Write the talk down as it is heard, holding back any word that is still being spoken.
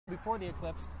before the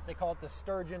eclipse. They call it the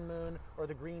Sturgeon Moon or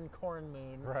the green corn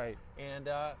moon. Right. And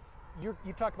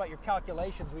you talked about your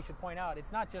calculations. We should point out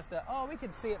it's not just we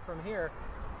can see it from here.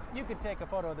 You could take a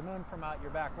photo of the moon from out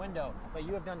your back window, but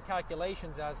you have done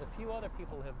calculations, as a few other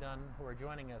people have done who are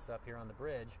joining us up here on the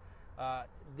bridge.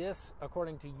 This,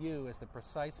 according to you, is the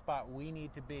precise spot we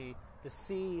need to be to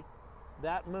see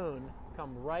that moon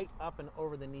come right up and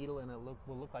over the needle, and it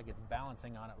will look like it's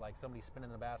balancing on it, like somebody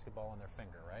spinning a basketball on their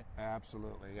finger, right?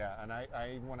 Absolutely, yeah. And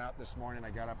I went out this morning. I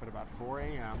got up at about 4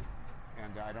 a.m.,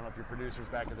 and I don't know if your producers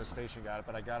back at the station got it,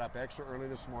 but I got up extra early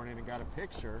this morning and got a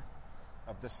picture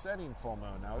of the setting full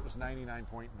moon. Now, it was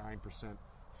 99.9%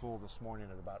 full this morning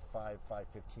at about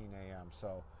 5:15 a.m.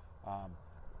 So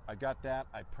I got that.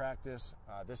 I practiced.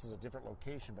 This is a different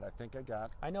location, but I think I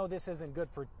got. I know this isn't good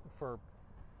for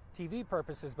TV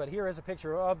purposes, but here is a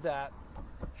picture of that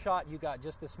shot you got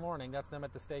just this morning. That's them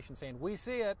at the station saying, "We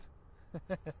see it."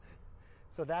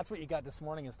 So that's what you got this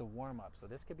morning, is the warm-up. So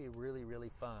this could be really,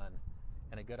 really fun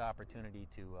and a good opportunity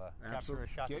to capture a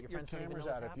shot that your friends don't even know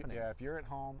what's happening. If you're at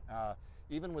home,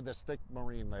 even with this thick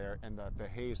marine layer and the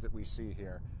haze that we see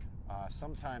here,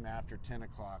 sometime after 10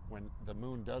 o'clock when the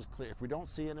moon does clear, if we don't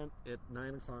see it at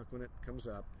 9 o'clock when it comes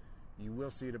up, you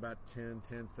will see it about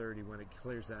 10:30 when it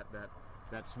clears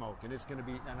that smoke, and it's going to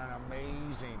be an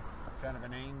amazing kind of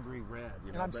an angry red.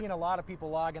 And I'm seeing a lot of people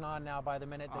logging on now by the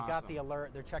minute. They got the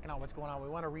alert. They're checking out what's going on. We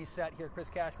want to reset here. Chris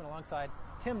Cashman alongside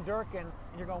Tim Durkan,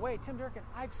 and you're going, wait, Tim Durkan,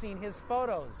 I've seen his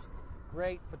photos.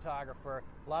 Great photographer.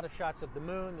 A lot of shots of the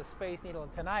moon, the Space Needle,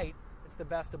 and tonight it's the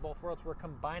best of both worlds. We're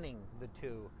combining the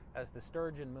two as the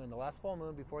Sturgeon Moon, the last full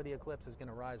moon before the eclipse, is going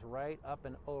to rise right up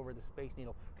and over the Space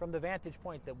Needle from the vantage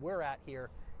point that we're at here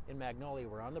in Magnolia.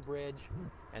 We're on the bridge,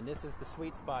 and this is the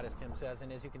sweet spot, as Tim says.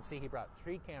 And as you can see, he brought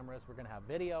 3 cameras. We're going to have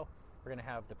video, we're going to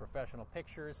have the professional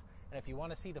pictures, and if you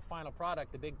want to see the final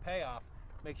product, the big payoff,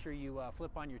 make sure you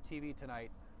flip on your TV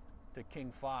tonight to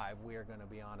King 5. We are going to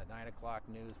be on at 9 o'clock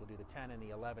news. We'll do the 10 and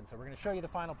the 11. So we're going to show you the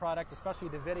final product, especially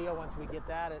the video once we get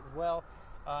that as well.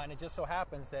 And it just so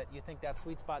happens that you think that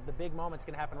sweet spot, the big moment's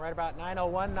going to happen right about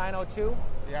 9:01, 9:02.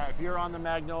 Yeah, if you're on the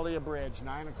Magnolia Bridge,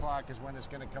 9 o'clock is when it's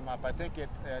going to come up. I think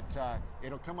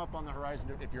it'll come up on the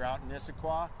horizon. If you're out in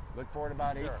Issaquah, look for it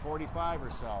about 8:45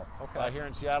 or so. Okay. Here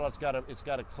in Seattle, it's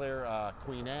got to clear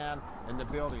Queen Anne and the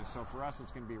building. So for us,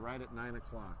 it's going to be right at 9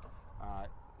 o'clock.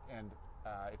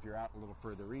 If you're out a little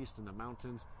further east in the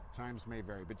mountains, times may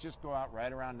vary. But just go out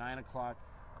right around 9 o'clock.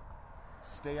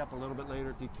 Stay up a little bit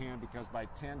later if you can, because by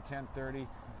 10:30,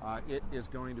 it is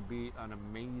going to be an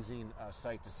amazing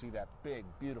sight to see that big,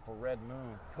 beautiful red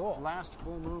moon. Cool. Last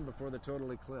full moon before the total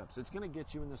eclipse. It's going to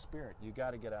get you in the spirit. You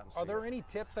got to get out and see it. Are there any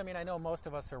tips? I mean, I know most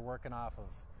of us are working off of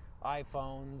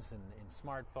iPhones and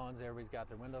smartphones. Everybody's got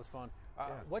their Windows phone.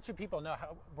 What should people know?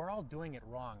 We're all doing it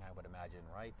wrong, I would imagine,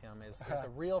 right, Tim? As a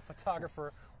real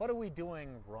photographer, what are we doing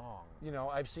wrong? You know,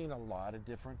 I've seen a lot of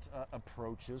different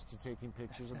approaches to taking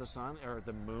pictures of the sun or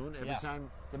the moon. Every time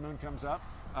the moon comes up,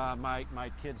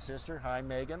 my kid sister, hi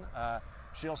Megan,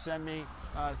 she'll send me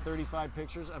 35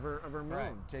 pictures of her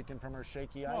moon taken from her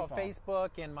shaky iPhone. Well,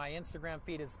 Facebook and my Instagram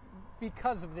feed is,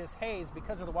 because of this haze,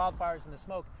 because of the wildfires and the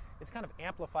smoke, it's kind of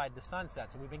amplified the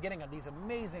sunsets. So we've been getting these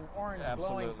amazing orange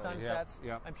glowing sunsets.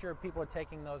 Yep. I'm sure people are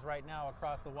taking those right now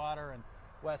across the water in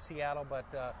West Seattle,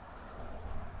 but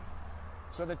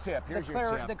so the tip, here's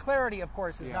your tip. The clarity, of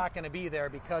course, is not going to be there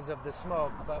because of the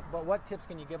smoke, but what tips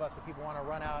can you give us if people want to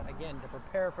run out, again, to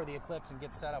prepare for the eclipse and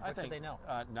get set up? What should they know?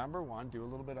 Number one, do a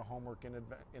little bit of homework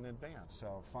in advance.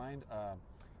 So find,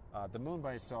 the moon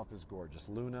by itself is gorgeous.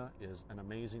 Luna is an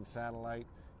amazing satellite.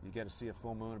 You get to see a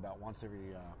full moon about once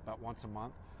a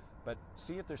month. But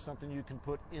see if there's something you can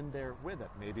put in there with it.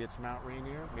 Maybe it's Mount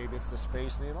Rainier, maybe it's the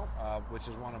Space Needle, which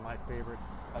is one of my favorite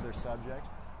other subjects.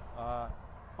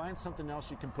 Find something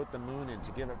else you can put the moon in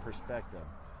to give it perspective.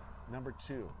 Number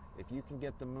 2, if you can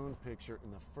get the moon picture in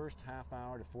the first half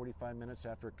hour to 45 minutes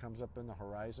after it comes up in the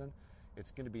horizon, it's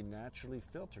going to be naturally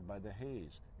filtered by the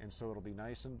haze. And so it'll be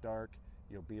nice and dark.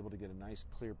 You'll be able to get a nice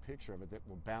clear picture of it that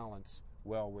will balance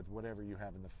well with whatever you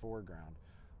have in the foreground.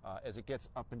 As it gets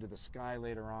up into the sky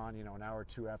later on, you know, an hour or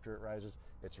two after it rises,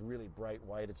 it's really bright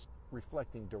white. It's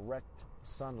reflecting direct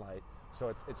sunlight,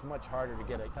 so it's much harder to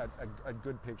get a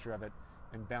good picture of it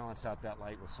and balance out that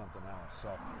light with something else.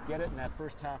 So get it in that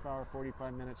first half hour,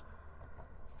 45 minutes.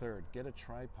 Third, get a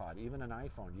tripod, even an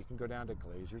iPhone. You can go down to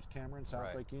Glazer's Camera in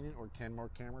South Lake Union or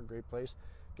Kenmore Camera, great place.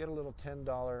 Get a little $10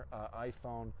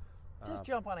 iPhone. Just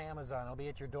jump on Amazon. It'll be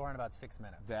at your door in about 6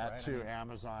 minutes. That too,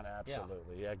 Amazon,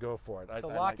 absolutely. Yeah, go for it. So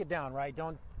lock it down, right?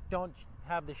 Don't don't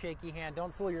have the shaky hand.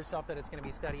 Don't fool yourself that it's going to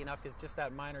be steady enough, because just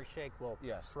that minor shake will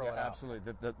throw it out.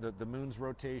 Absolutely. The moon's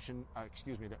rotation,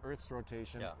 the Earth's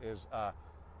rotation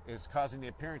is causing the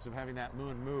appearance of having that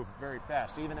moon move very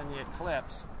fast. Even in the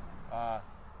eclipse,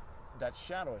 that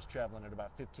shadow is traveling at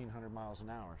about 1,500 miles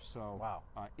an hour. So wow.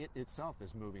 It itself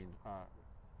is moving.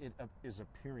 It is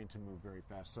appearing to move very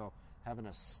fast. So having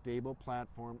a stable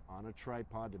platform on a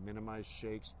tripod to minimize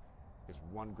shakes is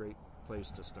one great place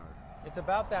to start. It's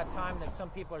about that time that some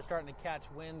people are starting to catch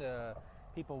wind.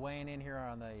 People weighing in here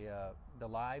on the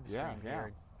live stream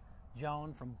here.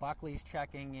 Joan from Buckley's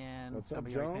checking in. What's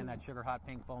Somebody up, already Joan? saying that sugar hot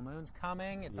pink full moon's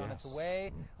coming. It's on its Yes.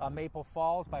 way. Maple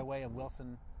Falls by way of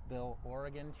Wilsonville,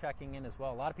 Oregon, checking in as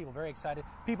well. A lot of people very excited.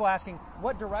 People asking,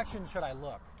 what direction should I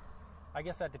look? I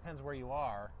guess that depends where you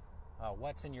are.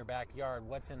 What's in your backyard?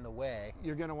 What's in the way?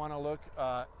 You're going to want to look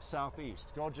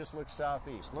southeast. Just look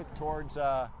southeast. Look towards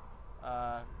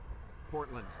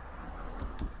Portland.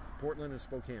 Portland and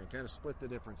Spokane. Kind of split the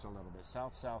difference a little bit.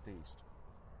 Southeast.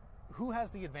 Who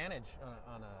has the advantage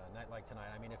on a night like tonight?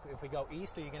 I mean, if we go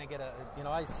east, are you going to get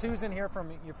Susan here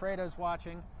from Eufredo's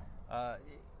watching.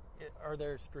 Are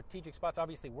there strategic spots?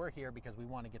 Obviously, we're here because we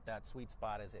want to get that sweet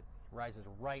spot as it rises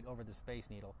right over the Space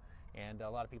Needle. And a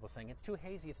lot of people saying it's too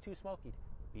hazy, it's too smoky.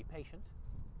 Be patient.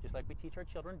 Just like we teach our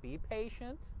children, be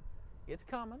patient. It's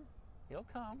coming. It'll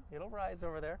come. It'll rise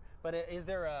over there. But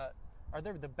are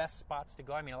there the best spots to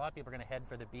go? I mean, a lot of people are going to head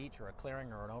for the beach or a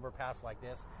clearing or an overpass like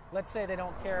this. Let's say they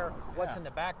don't care what's in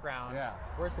the background. Yeah.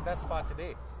 Where's the best spot to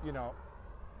be?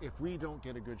 If we don't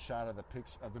get a good shot of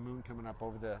the moon coming up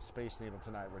over the Space Needle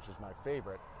tonight, which is my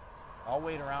favorite, I'll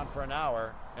wait around for an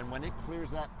hour, and when it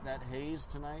clears that haze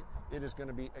tonight, it is going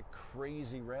to be a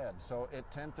crazy red. So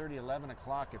at 10:30, 11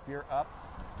 o'clock, if you're up,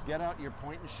 get out your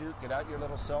point and shoot, get out your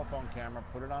little cell phone camera,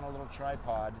 put it on a little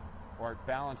tripod, or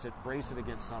balance it, brace it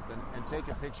against something, and take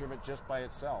a picture of it just by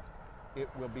itself. It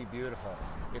will be beautiful.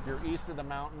 If you're east of the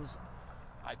mountains,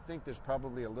 I think there's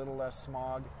probably a little less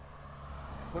smog.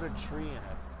 Put a tree in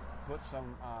it. Put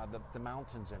some the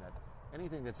mountains in it.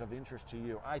 Anything that's of interest to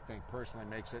you, I think personally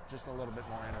makes it just a little bit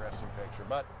more interesting picture.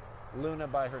 But Luna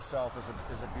by herself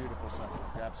is a beautiful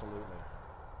subject, absolutely.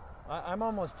 I'm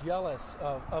almost jealous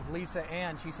of Lisa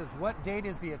Ann. She says, what date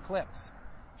is the eclipse?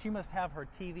 She must have her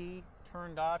TV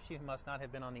turned off. She must not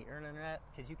have been on the internet,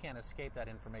 because you can't escape that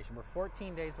information. We're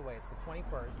 14 days away. It's the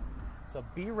 21st. So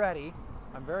be ready.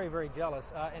 I'm very, very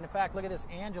jealous. And in fact, look at this.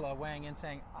 Angela weighing in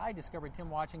saying, I discovered Tim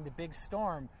watching the big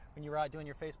storm when you were out doing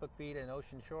your Facebook feed in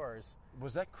Ocean Shores.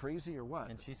 Was that crazy or what?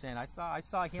 And she's saying, I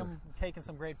saw him taking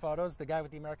some great photos. The guy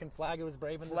with the American flag who was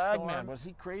braving the storm. Flagman, was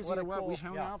he crazy or what? We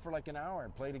hung out for like an hour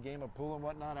and played a game of pool and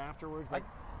whatnot afterwards.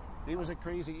 He was a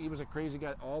crazy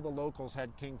guy. All the locals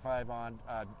had King 5 on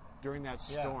during that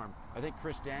storm. I think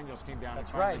Chris Daniels came down. That's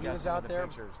and right. He got was some out of the there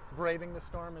pictures. braving the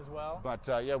storm as well. But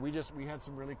we had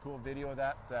some really cool video of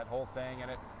that whole thing,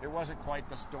 and it wasn't quite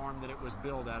the storm that it was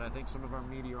billed at. I think some of our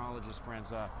meteorologist friends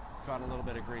caught a little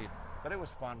bit of grief. But it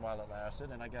was fun while it lasted,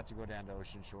 and I got to go down to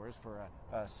Ocean Shores for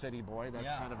a city boy.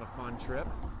 That's kind of a fun trip.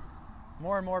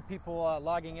 More and more people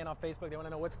logging in on Facebook. They want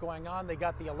to know what's going on. They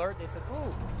got the alert. They said,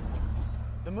 ooh,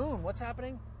 the moon, what's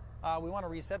happening? We want to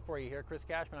reset for you here. Chris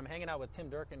Cashman. I'm hanging out with Tim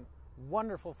Durkan,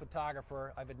 wonderful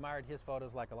photographer. I've admired his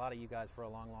photos like a lot of you guys for a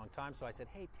long, long time. So I said,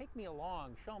 hey, take me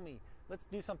along. Show me. Let's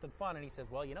do something fun. And he says,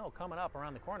 well, coming up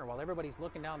around the corner while everybody's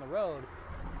looking down the road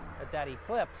at that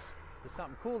eclipse, there's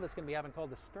something cool that's going to be happening called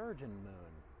the Sturgeon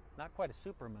Moon. Not quite a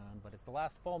super moon, but it's the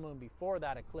last full moon before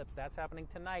that eclipse. That's happening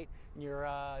tonight,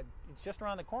 and it's just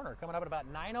around the corner. Coming up at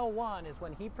about 9:01 is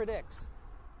when he predicts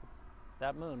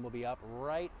that moon will be up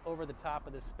right over the top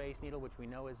of the Space Needle, which we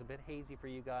know is a bit hazy for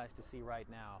you guys to see right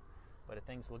now, but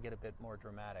things will get a bit more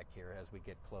dramatic here as we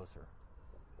get closer.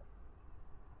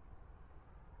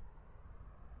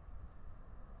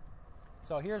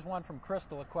 So here's one from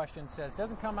Crystal. A question says,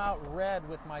 doesn't come out red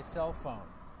with my cell phone.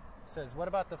 Says, what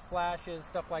about the flashes,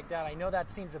 stuff like that? I know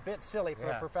that seems a bit silly for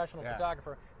a professional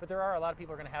photographer, but there are a lot of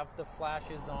people who are going to have the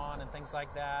flashes on and things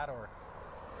like that. Or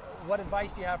what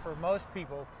advice do you have for most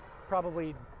people,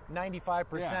 probably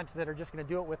 95% that are just going to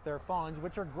do it with their phones,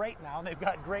 which are great now, and they've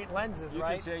got great lenses,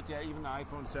 right? You can take, even the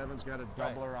iPhone 7's got a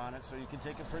doubler on it, so you can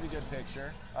take a pretty good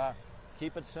picture.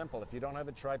 Keep it simple. If you don't have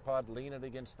a tripod, lean it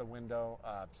against the window.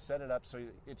 Set it up so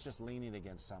it's just leaning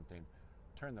against something.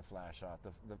 Turn the flash off.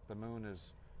 The moon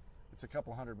it's a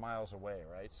couple hundred miles away,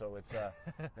 right? So it's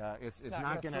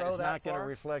not going to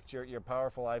reflect your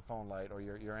powerful iPhone light or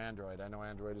your Android. I know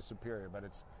Android is superior, but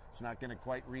it's not going to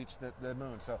quite reach the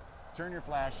moon. So turn your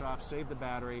flash off, save the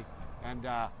battery, and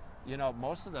you know,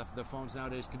 most of the phones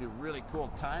nowadays can do really cool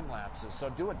time lapses. So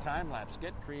do a time lapse.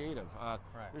 Get creative.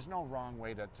 There's no wrong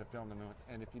way to film the moon.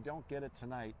 And if you don't get it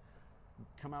tonight,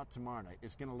 come out tomorrow night.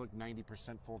 It's going to look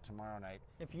 90% full tomorrow night.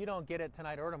 If you don't get it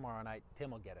tonight or tomorrow night,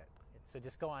 Tim will get it. So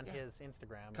just go on his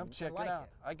Instagram. Come check it out.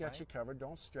 I got you covered.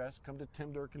 Don't stress. Come to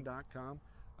timdurkan.com.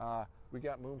 We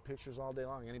got moon pictures all day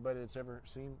long. Anybody that's ever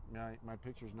seen my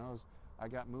pictures knows I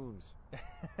got moons.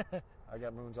 I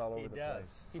got moons all over the place.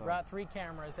 He brought 3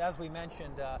 cameras. As we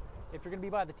mentioned, if you're going to be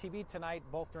by the TV tonight,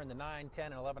 both during the 9, 10,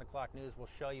 and 11 o'clock news, we'll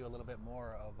show you a little bit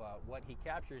more of what he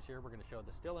captures here. We're going to show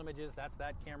the still images. That's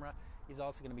that camera. He's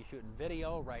also going to be shooting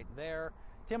video right there.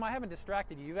 Tim, I haven't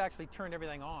distracted you. You've actually turned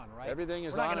everything on, right? Everything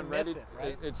is on and ready.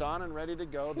 It's on and ready to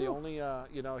go. The only,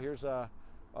 you know, here's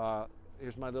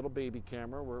my little baby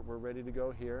camera. We're ready to go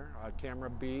here. Camera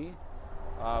B.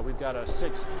 We've got a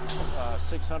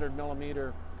 600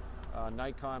 millimeter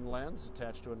Nikon lens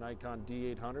attached to a Nikon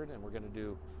D800, and we're going to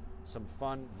do some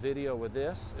fun video with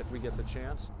this if we get the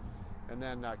chance. And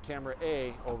then camera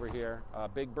A over here,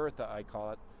 Big Bertha I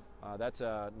call it. That's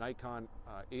a Nikon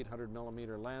 800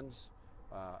 millimeter lens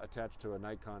attached to a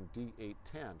Nikon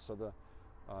D810. So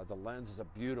the lens is a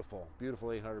beautiful,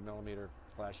 beautiful 800 millimeter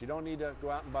flash. You don't need to go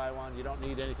out and buy one. You don't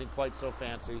need anything quite so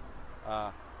fancy.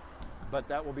 But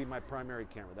that will be my primary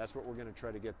camera. That's what we're going to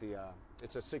try to get the.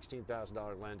 It's a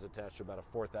 $16,000 lens attached to about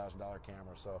a $4,000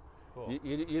 camera. So cool.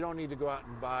 you don't need to go out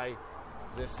and buy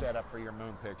this setup for your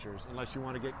moon pictures unless you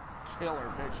want to get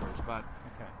killer pictures. But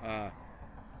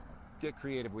get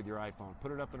creative with your iPhone.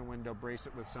 Put it up in a window, brace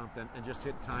it with something, and just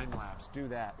hit time lapse. Do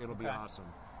that. It'll be awesome.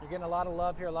 You're getting a lot of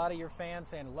love here. A lot of your fans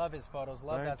saying love his photos,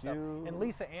 love that stuff. Thank you. And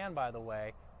Lisa Ann, by the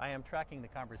way, I am tracking the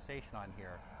conversation on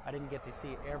here. I didn't get to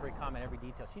see every comment, every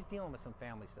detail. She's dealing with some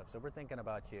family stuff, so we're thinking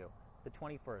about you. The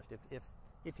 21st.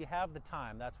 If you have the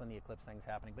time, that's when the eclipse thing's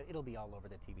happening, but it'll be all over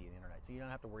the TV and the internet, so you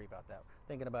don't have to worry about that.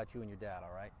 Thinking about you and your dad,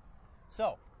 all right?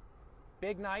 So,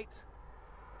 big night.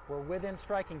 We're within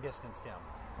striking distance, Tim.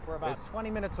 We're about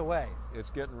 20 minutes away. It's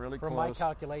getting really close. From my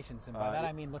calculations, and by that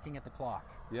I mean looking at the clock.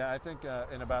 Yeah, I think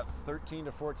in about 13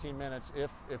 to 14 minutes,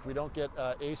 if we don't get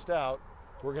aced out,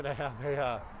 we're gonna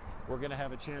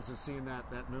have a chance of seeing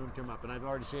that moon come up. And I've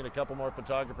already seen a couple more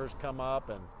photographers come up,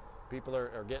 and people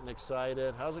are getting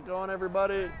excited. How's it going,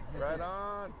 everybody? Right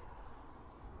on.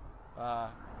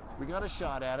 We got a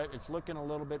shot at it. It's looking a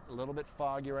little bit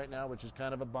foggy right now, which is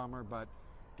kind of a bummer. But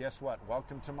guess what?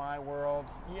 Welcome to my world.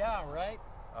 Yeah, right.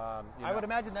 I would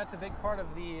imagine that's a big part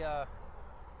of the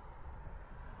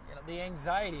the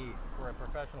anxiety for a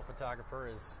professional photographer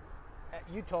is.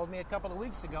 You told me a couple of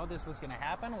weeks ago this was going to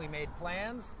happen. We made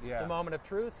plans. Yeah. The moment of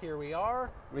truth. Here we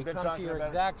are. We've come to your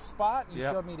exact spot. You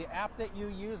showed me the app that you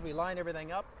use. We lined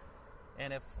everything up.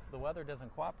 And if the weather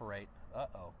doesn't cooperate,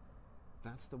 uh-oh.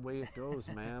 That's the way it goes,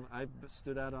 man. I've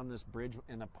stood out on this bridge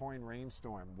in a pouring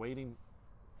rainstorm waiting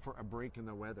for a break in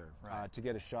the weather to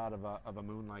get a shot of a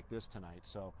moon like this tonight.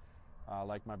 So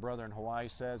like my brother in Hawaii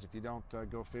says, if you don't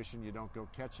go fishing, you don't go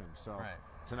catching. So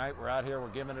tonight we're out here, we're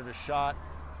giving it a shot.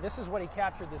 This is what he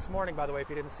captured this morning, by the way, if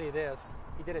you didn't see this.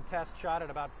 He did a test shot at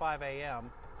about 5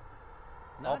 a.m.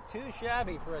 Not too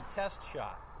shabby for a test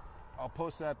shot. I'll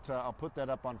post that. I'll put that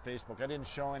up on Facebook. I didn't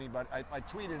show anybody. I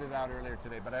tweeted it out earlier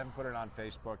today, but I haven't put it on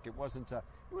Facebook. It wasn't. It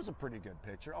was a pretty good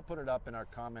picture. I'll put it up in our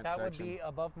comment section. That would be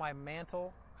above my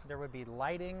mantle. There would be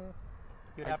lighting.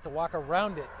 You'd have to walk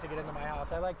around it to get into my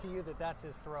house. I like to you that's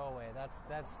his throwaway. That's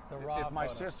the raw If my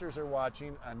photo. sisters are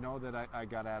watching, I know that I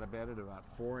got out of bed at about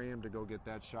 4 a.m. to go get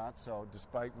that shot. So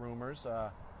despite rumors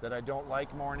that I don't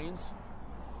like mornings,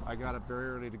 I got up very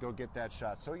early to go get that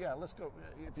shot. So yeah, let's go.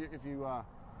 If you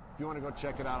want to go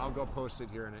check it out, I'll go post it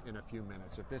here in a few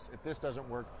minutes. If this doesn't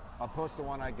work, I'll post the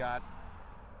one I got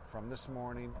from this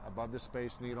morning above the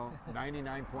Space Needle,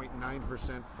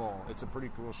 99.9% full. It's a pretty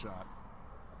cool shot.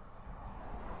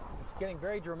 It's getting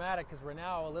very dramatic because we're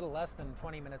now a little less than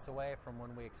 20 minutes away from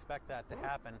when we expect that to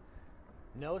happen.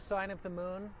 No sign of the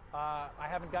moon. I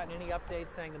haven't gotten any updates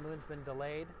saying the moon's been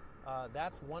delayed.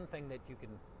 That's one thing that you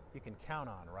can count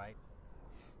on, right?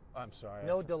 I'm sorry.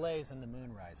 No delays in the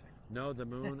moon rising. No, the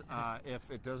moon. If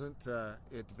it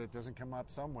doesn't come up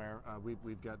somewhere,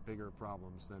 we've got bigger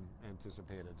problems than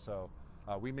anticipated. So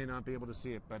we may not be able to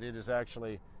see it, but it is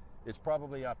actually. It's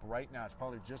probably up right now. It's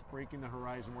probably just breaking the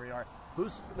horizon where you are.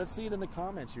 Let's see it in the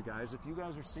comments, you guys. If you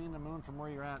guys are seeing the moon from where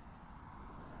you're at,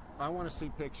 I want to see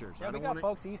pictures. Yeah, we got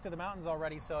folks east of the mountains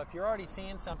already, so if you're already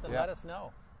seeing something, let us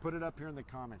know. Put it up here in the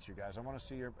comments, you guys. I want to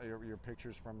see your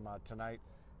pictures from tonight.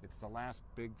 It's the last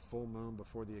big full moon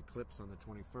before the eclipse on the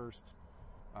 21st.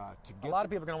 A lot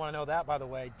of people are going to want to know that, by the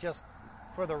way. Just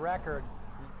for the record,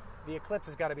 the eclipse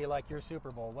has got to be like your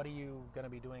Super Bowl. What are you going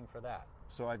to be doing for that?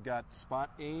 So I've got spot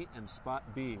A and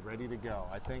spot B ready to go.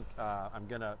 I think I'm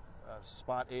going to,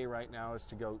 spot A right now is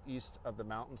to go east of the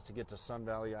mountains to get to Sun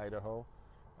Valley, Idaho,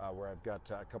 where I've got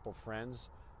a couple friends.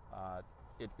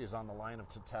 It is on the line of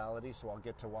totality, so I'll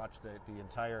get to watch the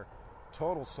entire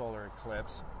total solar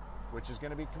eclipse, which is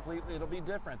going to be completely, it'll be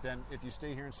different than if you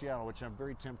stay here in Seattle, which I'm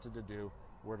very tempted to do,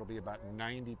 where it'll be about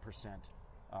 90%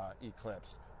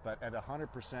 eclipsed. But at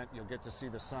 100%, you'll get to see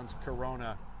the sun's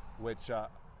corona, which I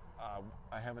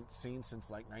haven't seen since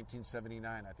like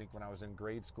 1979, I think, when I was in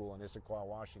grade school in Issaquah,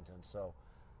 Washington. So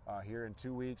here in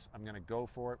 2 weeks, I'm going to go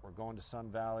for it. We're going to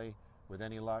Sun Valley with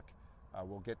any luck.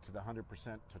 We'll get to the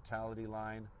 100% totality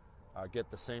line, get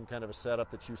the same kind of a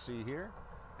setup that you see here.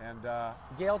 And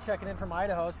Gail checking in from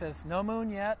Idaho says, no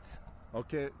moon yet.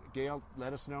 Okay, Gail,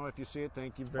 let us know if you see it.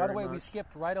 Thank you very much. By the way, we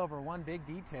skipped right over one big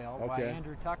detail. Okay. Why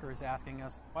Andrew Tucker is asking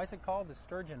us, why is it called the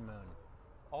Sturgeon Moon?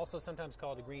 Also sometimes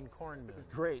called the Green Corn Moon.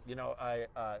 Great. You know, I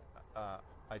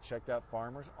checked out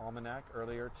Farmer's Almanac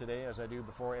earlier today, as I do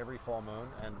before every full moon,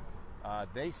 and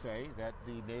they say that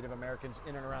the Native Americans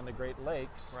in and around the Great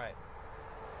Lakes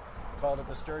called it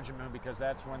the Sturgeon Moon because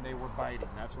that's when they were biting.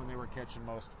 That's when they were catching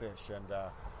most fish. And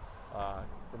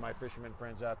for my fishermen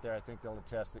friends out there, I think they'll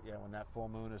attest that, when that full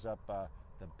moon is up,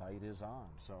 the bite is on.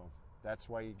 So that's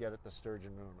why you get it the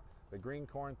Sturgeon Moon. The green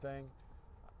corn thing,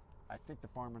 I think the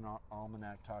Farmer's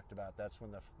Almanac talked about that's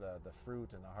when the fruit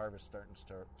and the harvest starting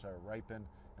to ripen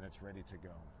and it's ready to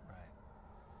go. Right.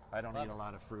 I don't eat a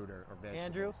lot of fruit or vegetables.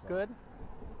 Andrew, so. good?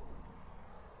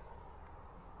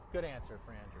 Good answer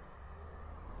for Andrew.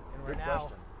 And we're Good now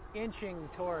question. inching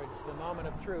towards the moment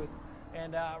of truth.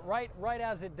 And right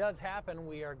as it does happen,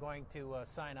 we are going to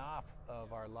sign off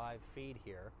of our live feed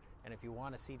here. And if you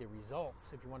want to see the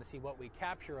results, if you want to see what we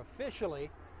capture officially,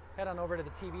 head on over to the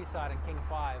TV side on King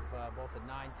 5, both at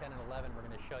 9, 10, and 11. We're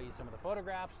going to show you some of the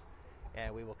photographs,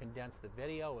 and we will condense the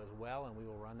video as well, and we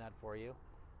will run that for you.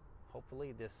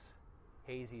 Hopefully this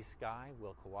hazy sky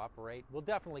will cooperate. We'll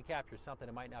definitely capture something.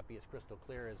 It might not be as crystal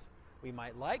clear as we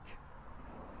might like,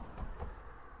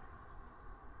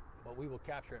 but we will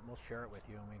capture it and we'll share it with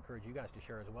you, and we encourage you guys to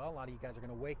share as well. A lot of you guys are going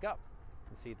to wake up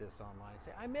and see this online and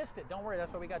say, I missed it. Don't worry,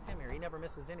 that's why we got Tim here. He never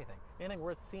misses anything. Anything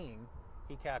worth seeing,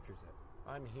 he captures it.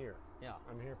 I'm here. Yeah.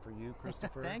 I'm here for you,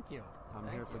 Christopher. Thank you. I'm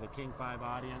here for the King 5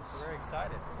 audience. We're very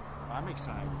excited. I'm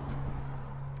excited.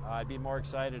 I'd be more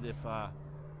excited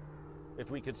if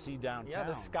we could see downtown. Yeah,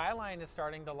 the skyline is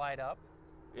starting to light up,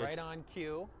 right on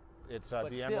cue. It's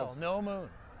but the still, emerald. no moon.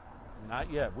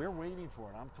 Not yet. We're waiting for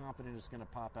it. I'm confident it's going to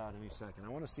pop out any second. I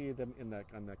want to see them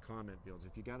on the comment fields.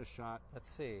 If you got a shot, let's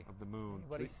see, of the moon,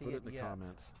 anybody please put it in the yet?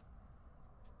 comments.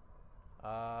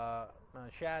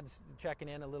 Shad's checking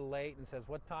in a little late and says,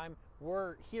 what time?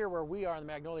 We're here where we are on the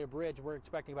Magnolia Bridge. We're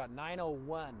expecting about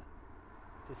 9:01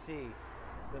 to see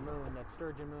the moon, that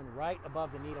Sturgeon Moon, right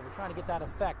above the needle. We're trying to get that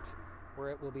effect where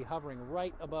it will be hovering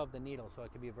right above the needle, so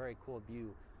it could be a very cool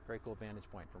view, very cool vantage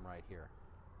point from right here.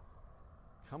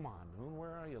 Come on, Moon,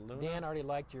 where are you, Luna? Dan already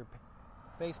liked your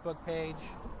Facebook page,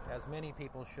 as many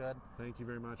people should. Thank you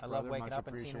very much, I brother. love waking much up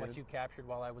and seeing what you captured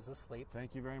while I was asleep.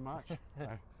 Thank you very much.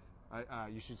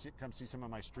 You should come see some of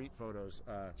my street photos.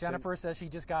 Jennifer says she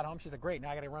just got home. She's like, great, now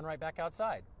I got to run right back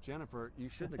outside. Jennifer, you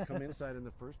shouldn't have come inside in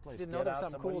the first place. She didn't know there was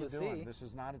something cool to see. This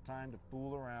is not a time to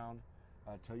fool around.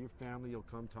 Tell your family you'll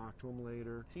come talk to them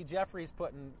later. See, Jeffrey's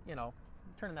putting,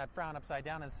 turning that frown upside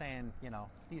down and saying,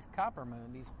 these copper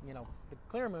moon, the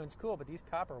clear moon's cool, but these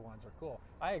copper ones are cool.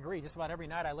 I agree. Just about every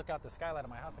night I look out the skylight of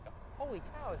my house, I go, holy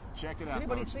cow. Check it out, Is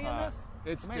anybody folks. seeing this?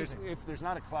 It's amazing. There's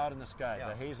not a cloud in the sky. Yeah.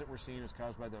 The haze that we're seeing is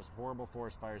caused by those horrible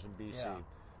forest fires in BC. Yeah.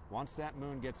 Once that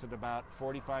moon gets at about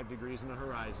 45 degrees in the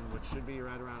horizon, which should be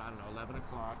right around, 11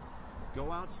 o'clock,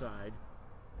 go outside,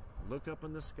 look up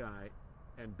in the sky,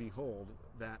 and behold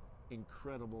that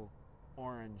incredible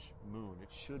orange moon. It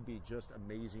should be just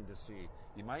amazing to see.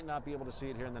 You might not be able to see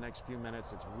it here in the next few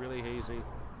minutes. It's really hazy,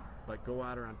 but go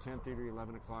out around 10:30,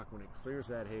 11 o'clock when it clears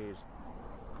that haze.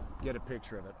 Get a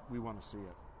picture of it. We want to see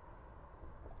it.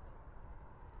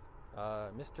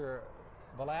 Mr.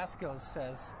 Velasco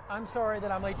says, I'm sorry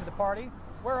that I'm late to the party.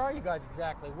 Where are you guys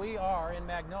exactly? We are in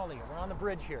Magnolia. We're on the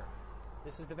bridge here.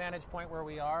 This is the vantage point where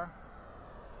we are.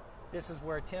 This is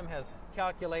where Tim has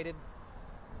calculated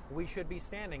we should be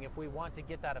standing if we want to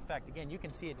get that effect. Again, you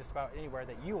can see it just about anywhere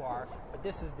that you are, but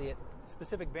this is the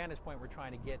specific vantage point we're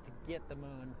trying to get the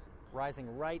moon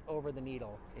rising right over the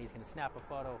needle. And he's going to snap a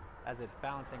photo as it's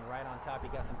bouncing right on top. He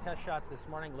got some test shots this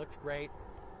morning. Looks great.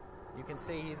 You can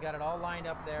see he's got it all lined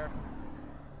up there.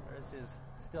 There's his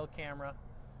still camera.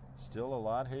 Still a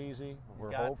lot hazy.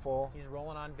 We're hopeful. He's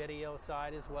rolling on video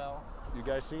side as well. You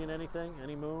guys seeing anything?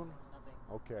 Any moon?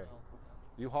 Nothing. Okay. No.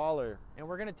 You holler. And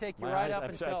we're going to take you My right eyes, up I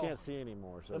until can't see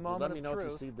anymore, so the moment let me of know truth.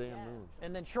 if you see the damn moon.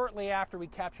 And then shortly after we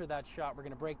capture that shot, we're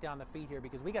going to break down the feed here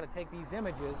because we got to take these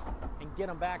images and get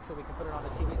them back so we can put it on the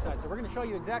TV side. So we're going to show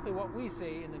you exactly what we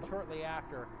see, and then shortly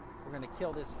after, we're going to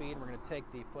kill this feed. We're going to take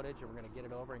the footage and we're going to get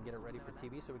it over and get it ready for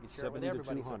TV so we can share it with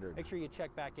everybody. So make sure you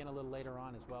check back in a little later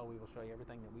on as well. We will show you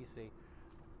everything that we see.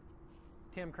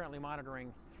 Tim currently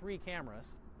monitoring 3 cameras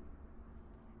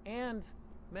and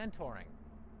mentoring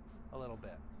a little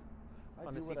bit.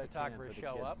 Fun to see photographers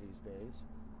show up these days.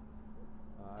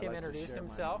 Tim introduced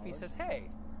himself. He says,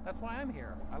 "Hey, that's why I'm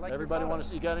here. I like everybody want to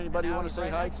see. You got anybody you want to say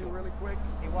hi to really quick?"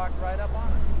 He walked right up on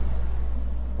it.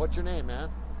 What's your name, man?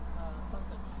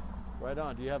 Pankaj. Right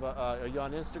on. Do you have are you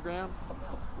on Instagram?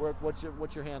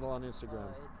 What's your handle on Instagram?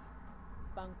 It's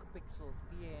Pank Pixels.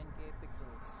 PANK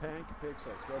Pixels. Pank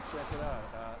Pixels. Go check it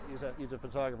out. He's a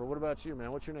photographer. What about you,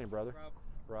 man? What's your name, brother? Rob.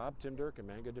 Rob. Tim Durkan,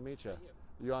 man. Good to meet you.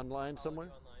 You. You online somewhere?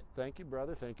 You online. Thank you,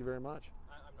 brother. Thank you very much.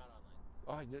 I'm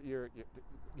not online. Oh, you're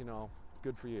you know,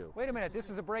 good for you. Wait a minute. This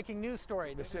is a breaking news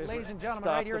story. Ladies and gentlemen,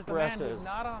 right here is the man who's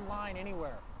not online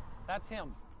anywhere. That's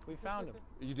him. We found him.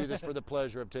 You do this for the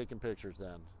pleasure of taking pictures,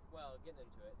 then? Well, getting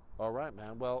into it. All right,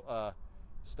 man. Well,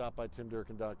 stop by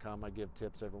timdurkan.com. I give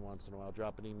tips every once in a while.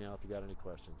 Drop an email if you got any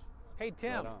questions. Hey,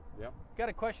 Tim. Right on. Yep. Got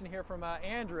a question here from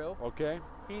Andrew. Okay.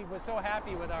 He was so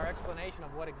happy with our explanation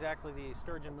of what exactly the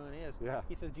Sturgeon Moon is. Yeah.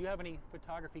 He says, do you have any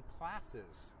photography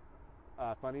classes?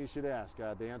 Funny you should ask.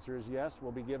 The answer is yes.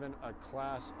 We'll be given a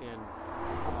class in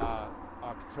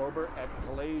October at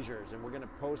Glaciers, and we're going to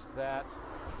post that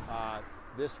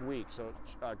this week. So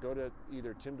go to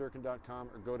either timdurkan.com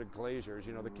or go to Glaciers,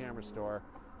 you know, the camera store,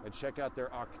 and check out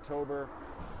their October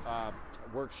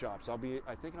workshops.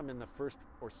 I think I'm in the first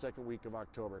or second week of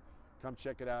October. Come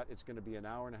check it out. It's going to be an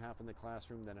hour and a half in the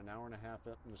classroom, then an hour and a half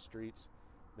out in the streets.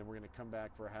 Then we're going to come back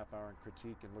for a half hour and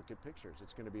critique and look at pictures.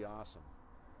 It's going to be awesome.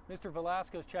 Mr.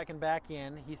 Velasco's checking back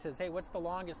in. He says, hey, what's the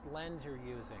longest lens you're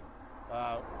using?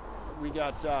 We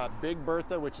got Big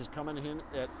Bertha, which is coming in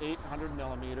at 800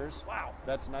 millimeters. Wow.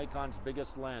 That's Nikon's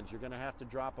biggest lens. You're going to have to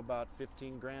drop about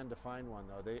 15 grand to find one,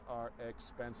 though. They are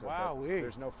expensive. Wow.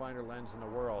 There's no finer lens in the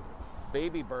world.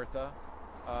 Baby Bertha,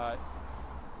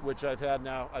 which I've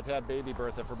had Baby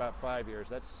Bertha for about 5 years.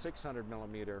 That's 600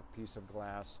 millimeter piece of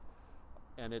glass,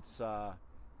 and it's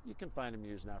you can find them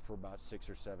used now for about 6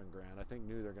 or 7 grand. I think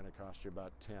new they're going to cost you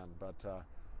about 10,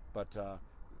 but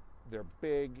they're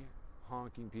big,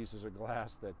 honking pieces of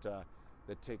glass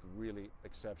that take really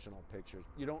exceptional pictures.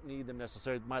 You don't need them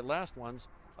necessarily. My last ones,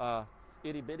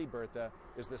 Itty Bitty Bertha,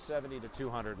 is the 70 to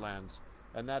 200 lens,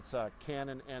 and that's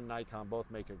Canon and Nikon both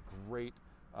make a great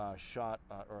shot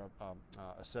or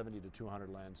a 70 to 200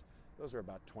 lens. Those are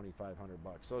about $2,500.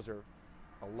 Those are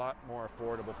a lot more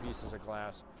affordable pieces of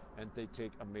glass, and they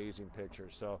take amazing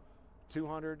pictures. So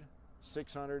 200,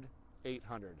 600,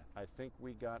 800. I think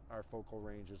we got our focal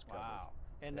ranges covered. Wow.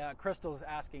 And Crystal's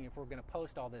asking if we're going to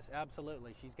post all this.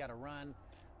 Absolutely. She's got to run.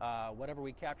 Whatever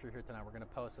we capture here tonight, we're going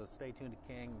to post. So stay tuned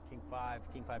to King5,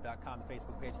 king5.com, the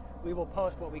Facebook page. We will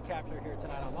post what we capture here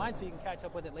tonight online, so you can catch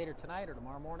up with it later tonight or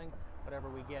tomorrow morning, whatever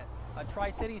we get.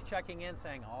 Tri-City's checking in,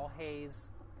 saying all haze,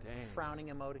 Dang.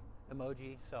 frowning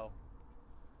emoji. So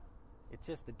it's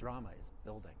just the drama is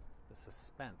building, the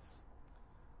suspense.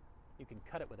 You can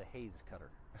cut it with a haze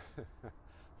cutter.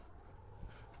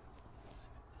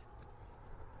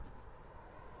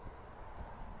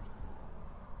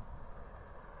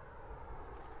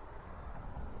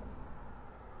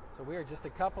 So we are just a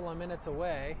couple of minutes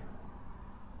away.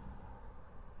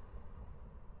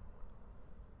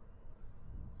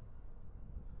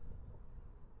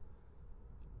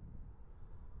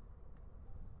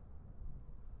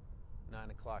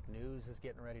 .00 news is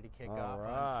getting ready to kick off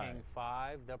on King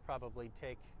 5. They'll probably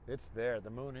take. It's there. The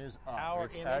moon is up. Our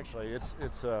it's image. Actually,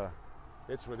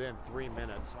 it's within 3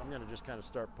 minutes. I'm going to just kind of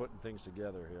start putting things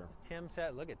together here. Tim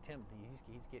said, "Look at Tim.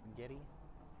 He's getting giddy."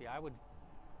 See, I would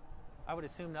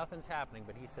assume nothing's happening,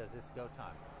 but he says it's go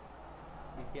time.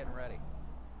 He's getting ready.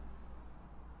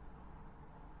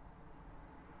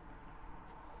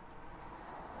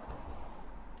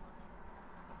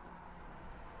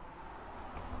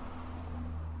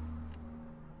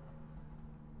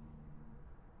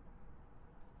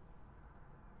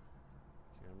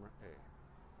 Camera A.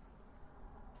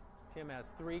 Tim has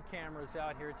 3 cameras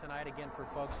out here tonight. Again, for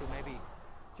folks who maybe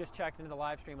just checked into the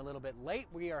live stream a little bit late,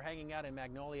 we are hanging out in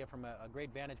Magnolia from a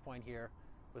great vantage point here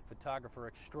with photographer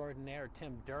extraordinaire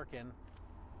Tim Durkan.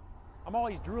 I'm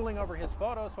always drooling over his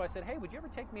photos, so I said, hey, would you ever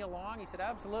take me along? He said,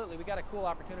 absolutely. We got a cool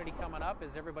opportunity coming up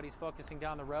as everybody's focusing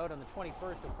down the road. On the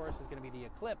 21st, of course, is going to be the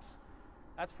eclipse.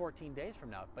 That's 14 days from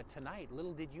now. But tonight,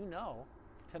 little did you know,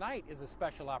 tonight is a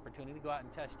special opportunity to go out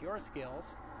and test your skills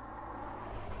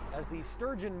as the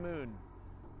Sturgeon Moon.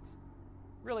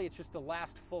 It's just the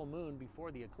last full moon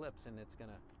before the eclipse, and it's going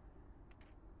to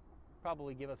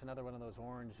probably give us another one of those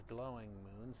orange glowing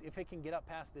moons. If it can get up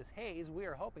past this haze, we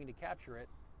are hoping to capture it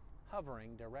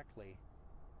hovering directly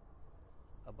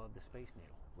above the Space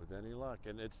Needle. With any luck,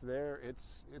 and it's there.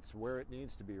 It's where it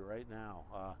needs to be right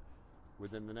now.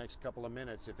 Within the next couple of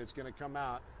minutes, if it's going to come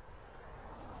out,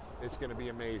 it's going to be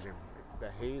amazing.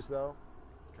 The haze, though,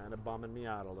 kind of bumming me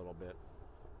out a little bit.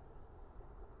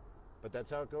 But that's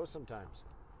how it goes sometimes.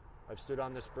 I've stood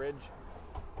on this bridge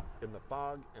in the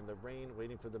fog and the rain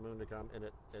waiting for the moon to come, and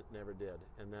it never did.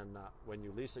 And then when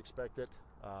you least expect it,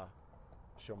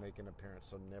 she'll make an appearance.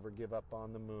 So never give up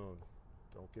on the moon.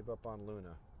 Don't give up on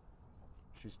Luna.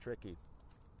 She's tricky.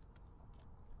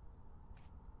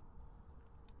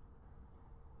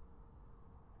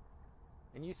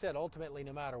 And you said ultimately,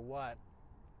 no matter what,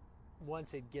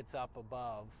 once it gets up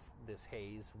above this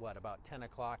haze, about 10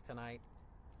 o'clock tonight?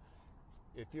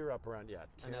 If you're up around 10,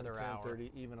 another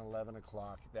 10:30, even 11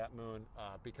 o'clock, that moon,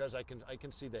 because I can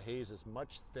see the haze is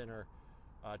much thinner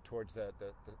towards the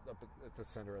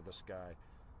center of the sky,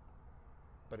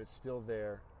 but it's still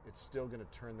there. It's still going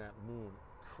to turn that moon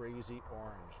crazy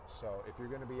orange. So if you're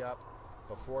going to be up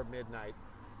before midnight,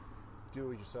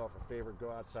 do yourself a favor,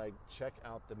 go outside, check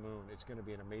out the moon. It's going to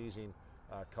be an amazing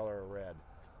color of red.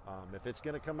 If it's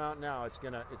going to come out now, it's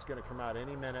going to come out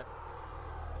any minute.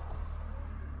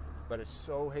 But it's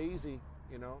so hazy,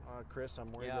 Chris.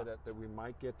 I'm worried that we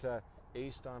might get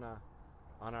aced on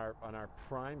our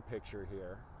prime picture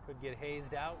here. Could get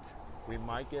hazed out. We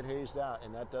might get hazed out,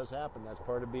 and that does happen. That's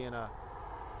part of being a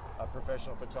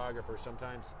professional photographer.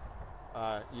 Sometimes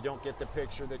you don't get the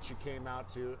picture that you came out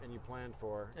to and you planned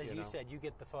for. As you said, you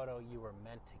get the photo you were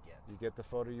meant to get. You get the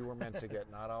photo you were meant to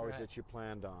get, not always right. that you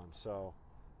planned on. So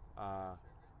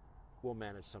we'll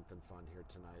manage something fun here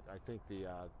tonight. I think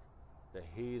the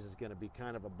haze is going to be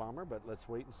kind of a bummer, but let's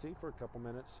wait and see for a couple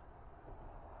minutes.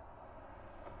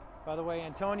 By the way,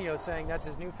 Antonio's saying that's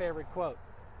his new favorite quote.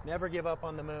 Never give up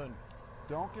on the moon.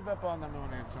 Don't give up on the moon,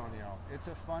 Antonio. It's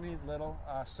a funny little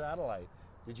satellite.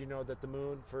 Did you know that the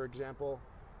moon, for example,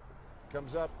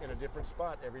 comes up in a different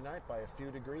spot every night by a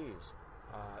few degrees?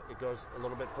 It goes a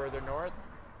little bit further north,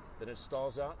 then it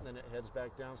stalls out, and then it heads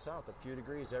back down south. A few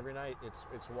degrees every night.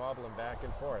 It's wobbling back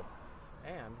and forth.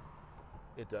 And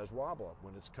it does wobble.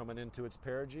 When it's coming into its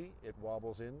perigee, it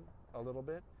wobbles in a little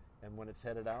bit, and when it's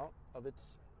headed out of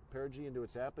its perigee into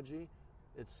its apogee,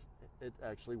 it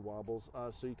actually wobbles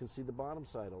so you can see the bottom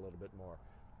side a little bit more.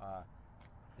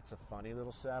 It's a funny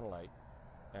little satellite,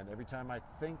 and every time I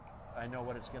think I know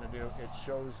what it's going to do, it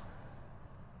shows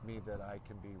me that I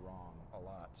can be wrong a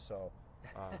lot. So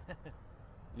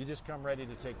you just come ready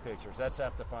to take pictures. That's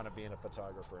half the fun of being a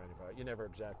photographer. Anyway, you're never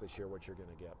exactly sure what you're going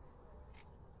to get.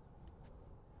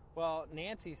 Well,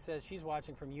 Nancy says she's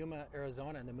watching from Yuma,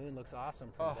 Arizona, and the moon looks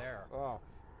awesome from there. Oh,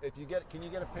 can you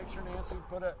get a picture, Nancy?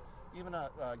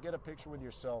 Get a picture with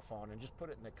your cell phone and just put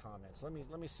it in the comments. Let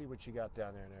me see what you got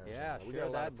down there in Arizona. Yeah, we share got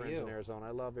a lot that of friends view. in Arizona.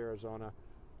 I love Arizona.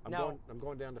 I'm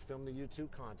going down to film the U2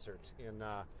 concert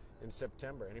in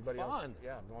September. Anybody else? Fun.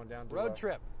 Yeah, I'm going down to road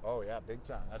trip. Oh yeah, big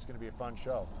time. That's going to be a fun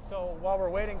show. So while we're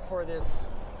waiting for this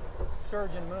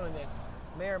Sturgeon Moon that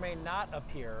may or may not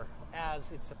appear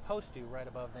as it's supposed to right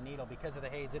above the needle because of the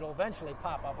haze, it'll eventually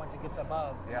pop up once it gets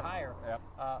above higher. Yep.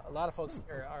 A lot of folks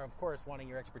are of course wanting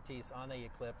your expertise on the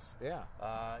eclipse. Yeah.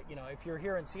 If you're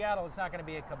here in Seattle, it's not going to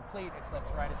be a complete eclipse,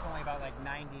 right? It's only about like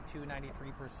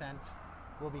 92-93%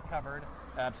 will be covered.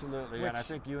 Absolutely. And I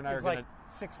think you and I are going to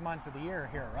 6 months of the year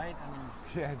here, right? I mean,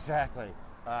 yeah, exactly.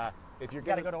 If you're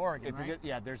got to go to Oregon,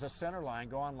 right? There's a center line.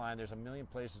 Go online. There's a million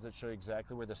places that show you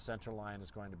exactly where the center line is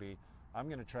going to be. I'm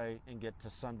going to try and get to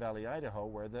Sun Valley, Idaho,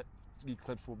 where the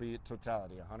eclipse will be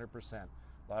totality, 100%. A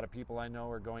lot of people I know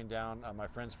are going down. My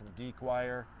friends from Geek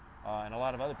Wire, and a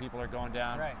lot of other people are going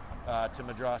down to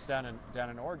Madras, down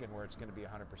in Oregon, where it's going to be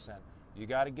 100%. You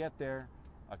got to get there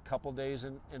a couple days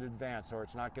in advance, or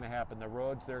it's not going to happen. The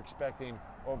roads, they're expecting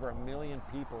over 1 million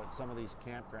people at some of these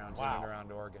campgrounds in and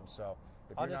around Oregon. So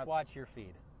I'll just watch your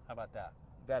feed. How about that?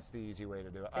 That's the easy way to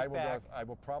do it. I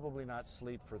will probably not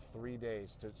sleep for 3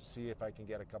 days to see if I can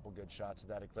get a couple good shots of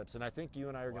that eclipse. And I think you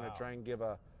and I are going to try and give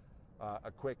a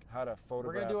quick how to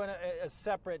photograph. We're going to do a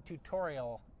separate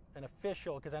tutorial, an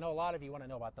official, because I know a lot of you want to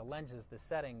know about the lenses, the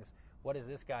settings. What does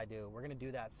this guy do? We're going to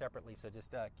do that separately. So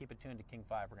just keep it tuned to King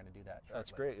 5. We're going to do that shortly.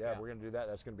 That's great. Yeah, we're going to do that.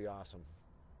 That's going to be awesome.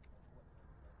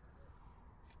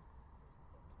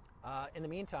 In the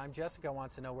meantime, Jessica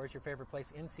wants to know where's your favorite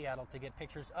place in Seattle to get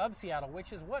pictures of Seattle,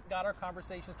 which is what got our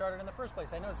conversation started in the first place.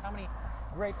 I noticed how many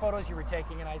great photos you were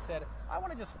taking, and I said, I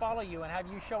want to just follow you and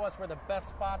have you show us where the best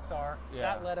spots are. Yeah.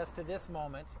 That led us to this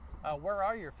moment. Where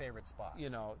are your favorite spots? You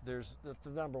know, there's the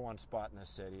number one spot in the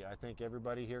city. I think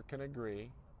everybody here can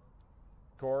agree.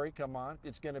 Corey, come on.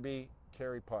 It's going to be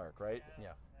Cary Park, right? Yeah.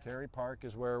 Cary Park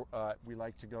is where we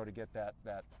like to go to get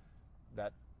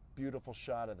that beautiful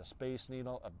shot of the Space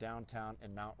Needle, of downtown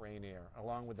and Mount Rainier,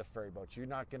 along with the ferry boats. You're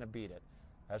not going to beat it.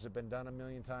 Has it been done a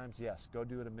million times? Yes. Go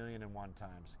do it 1,000,001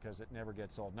 times because it never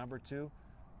gets old. Number two,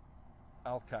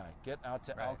 Alki. Get out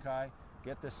to Alki.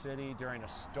 Get the city during a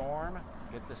storm.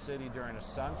 Get the city during a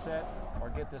sunset. Or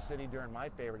get the city during, my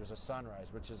favorite is a sunrise,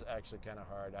 which is actually kind of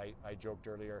hard. I joked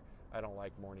earlier, I don't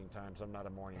like morning times. I'm not a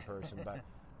morning person. But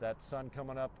that sun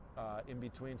coming up in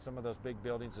between some of those big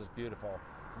buildings is beautiful.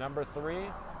 Number three,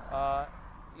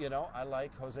 you know, I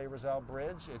like Jose Rizal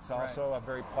Bridge. It's also a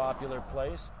very popular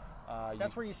place.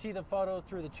 That's where you see the photo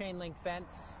through the chain link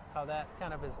fence, how that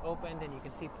kind of is opened, and you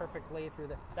can see perfectly through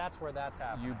the. That's where that's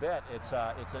happening. You bet.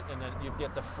 And then you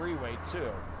get the freeway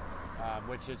too,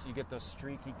 which is you get those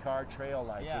streaky car trail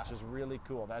lights, which is really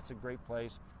cool. That's a great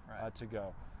place to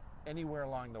go. Anywhere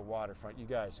along the waterfront, you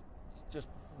guys, just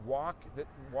walk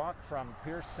from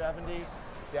Pier 70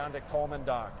 down to Coleman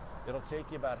Dock. It'll take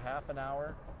you about half an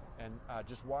hour, and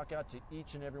just walk out to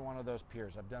each and every one of those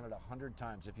piers. I've done it 100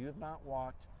 times. If you have not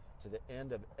walked to the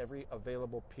end of every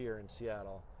available pier in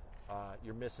Seattle,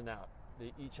 you're missing out.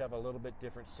 They each have a little bit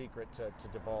different secret to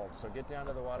divulge. So get down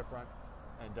to the waterfront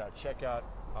and check out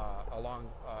along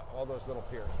all those little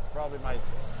piers. Probably my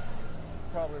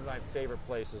favorite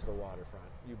place is the waterfront.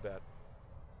 You bet.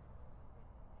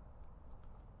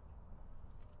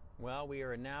 Well, we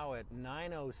are now at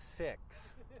 9:06.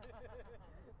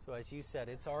 So as you said,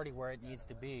 it's already where it needs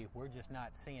to be. We're just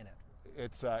not seeing it.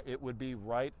 It would be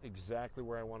right exactly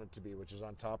where I want it to be, which is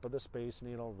on top of the Space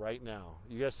Needle right now.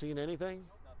 You guys seen anything?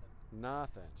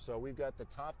 Nothing. So we've got the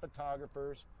top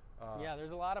photographers. Yeah,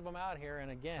 there's a lot of them out here.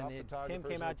 And again, Tim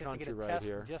came out just to get a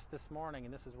test just this morning,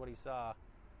 and this is what he saw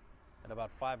at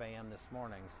about 5 a.m. this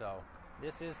morning. So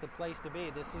this is the place to be.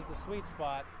 This is the sweet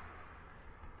spot.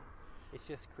 It's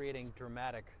just creating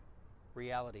dramatic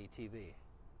reality TV.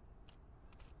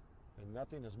 And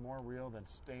nothing is more real than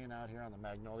staying out here on the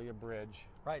Magnolia Bridge.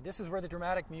 Right, this is where the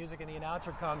dramatic music and the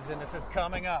announcer comes in. It says,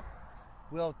 coming up,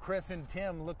 will Chris and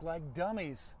Tim look like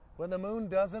dummies when the moon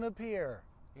doesn't appear?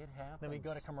 It happens. Then we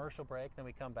go to commercial break, then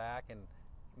we come back, and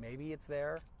maybe it's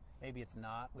there, maybe it's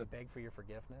not. We beg for your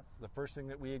forgiveness. The first thing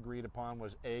that we agreed upon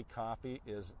was coffee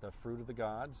is the fruit of the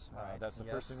gods. Right. That's the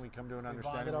first thing we come to an We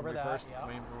understanding bonded when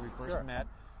over we first met.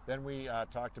 Then we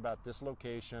talked about this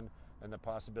location and the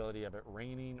possibility of it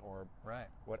raining or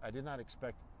what I did not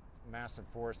expect massive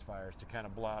forest fires to kind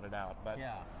of blot it out. But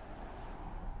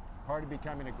part of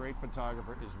becoming a great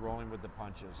photographer is rolling with the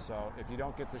punches. So if you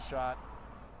don't get the shot,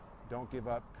 don't give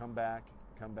up. Come back,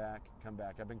 come back, come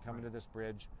back. I've been coming to this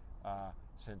bridge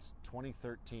since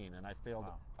 2013, and I failed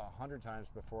 100 times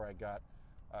before I got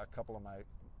a couple of my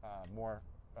more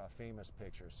famous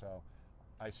pictures. So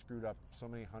I screwed up so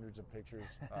many hundreds of pictures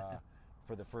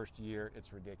for the first year.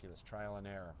 It's ridiculous. Trial and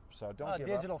error. So don't give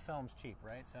up. Digital film's cheap,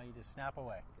 right? So you just snap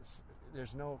away.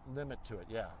 There's no limit to it.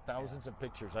 Yeah, thousands of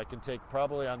pictures. I can take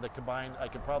probably on the combined. I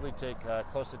can probably take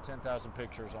close to 10,000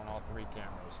 pictures on all three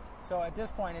cameras. So at this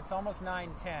point, it's almost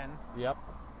 9:10. Yep.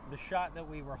 The shot that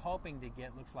we were hoping to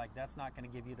get looks like that's not going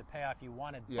to give you the payoff you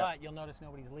wanted. Yep. But you'll notice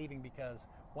nobody's leaving because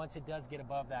once it does get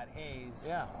above that haze,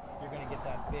 yeah, you're going to get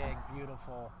that big,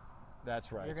 beautiful.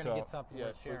 That's right. You're going to get something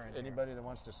worth sharing. Anybody that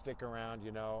wants to stick around,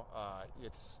 you know,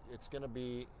 it's going to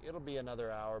be, it'll be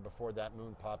another hour before that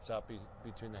moon pops up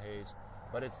between the haze,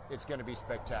 but it's going to be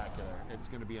spectacular. It's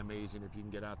going to be amazing if you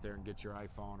can get out there and get your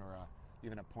iPhone or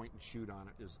even a point and shoot on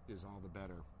it is all the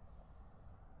better.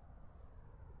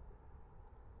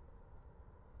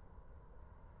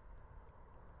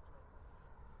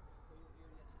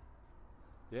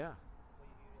 Yeah.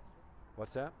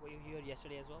 What's that? Were you here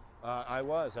yesterday as well? I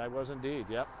was indeed,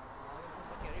 yep.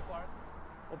 Cary Park.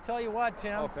 Well, tell you what,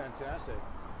 Tim. Oh, fantastic.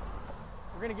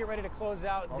 We're going to get ready to close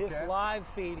out this live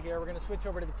feed here. We're going to switch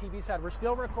over to the TV side. We're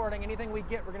still recording. Anything we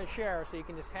get, we're going to share, so you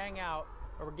can just hang out,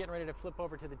 or we're getting ready to flip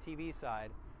over to the TV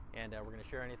side, and we're going to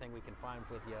share anything we can find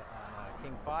with you on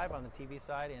King 5 on the TV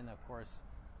side, and, of course,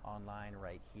 online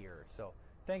right here. So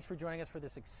thanks for joining us for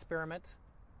this experiment.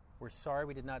 We're sorry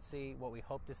we did not see what we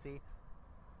hoped to see.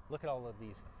 Look at all of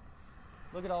these.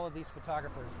 Look at all of these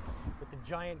photographers with the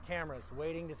giant cameras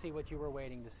waiting to see what you were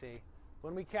waiting to see.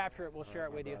 When we capture it, we'll share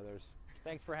it with you.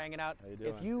 Thanks for hanging out. How you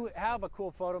doing? If you have a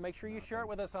cool photo, make sure you share it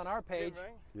with us on our page.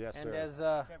 Yes, and sir. as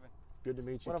Good to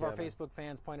meet you, one of our Kevin. Facebook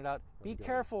fans pointed out, be good.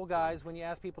 careful, guys, when you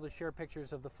ask people to share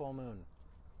pictures of the full moon.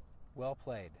 Well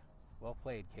played. Well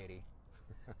played, Katie.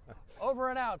 Over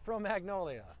and out from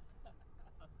Magnolia.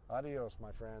 Adios,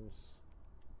 my friends.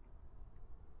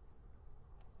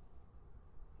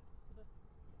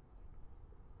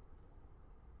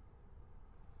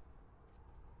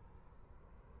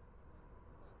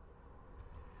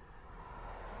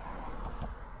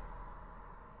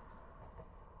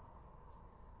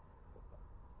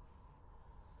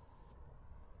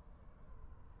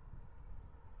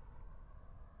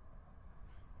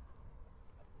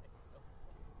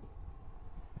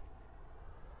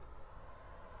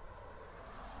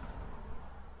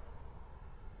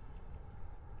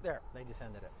 There, they just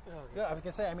ended it. Oh, Good. I was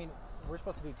gonna say, I mean, we're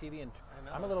supposed to do TV, and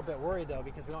I'm a little bit worried though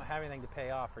because we don't have anything to pay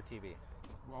off for TV.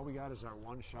 All we got is our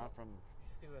one shot from.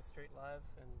 Just do a straight live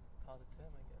and pause it to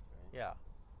him, I guess, right? Yeah.